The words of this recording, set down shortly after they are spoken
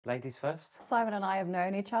Ladies first. Simon and I have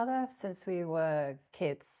known each other since we were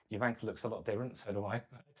kids. Jovanka looks a lot different, so do I,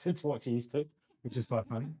 since what she used to, which is quite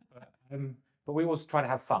funny. But we always try to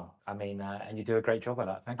have fun. I mean, and you do a great job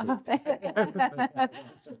at that. Thank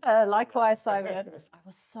you. Likewise, Simon. I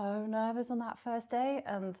was so nervous on that first day,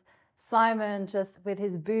 and Simon just with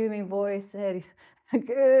his booming voice said,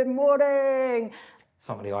 "Good morning."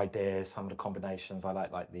 Some of the ideas, some of the combinations, I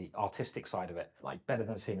like the artistic side of it, like better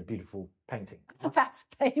than seeing a beautiful painting. That's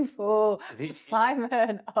painful.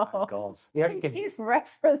 Simon, oh God. He's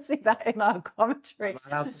referencing that in our commentary. Am I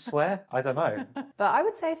allowed to swear? I don't know. But I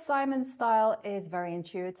would say Simon's style is very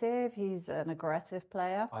intuitive. He's an aggressive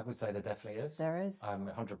player. I would say there definitely is. There is.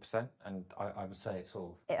 100%. And I would say it's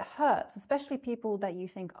all... It hurts, especially people that you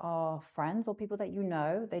think are friends or people that you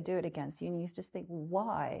know. They do it against you and you just think,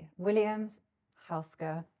 why? Williams,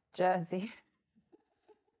 Houska, Jersey.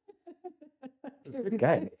 It's a good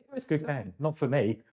game. It's a good game. Not for me.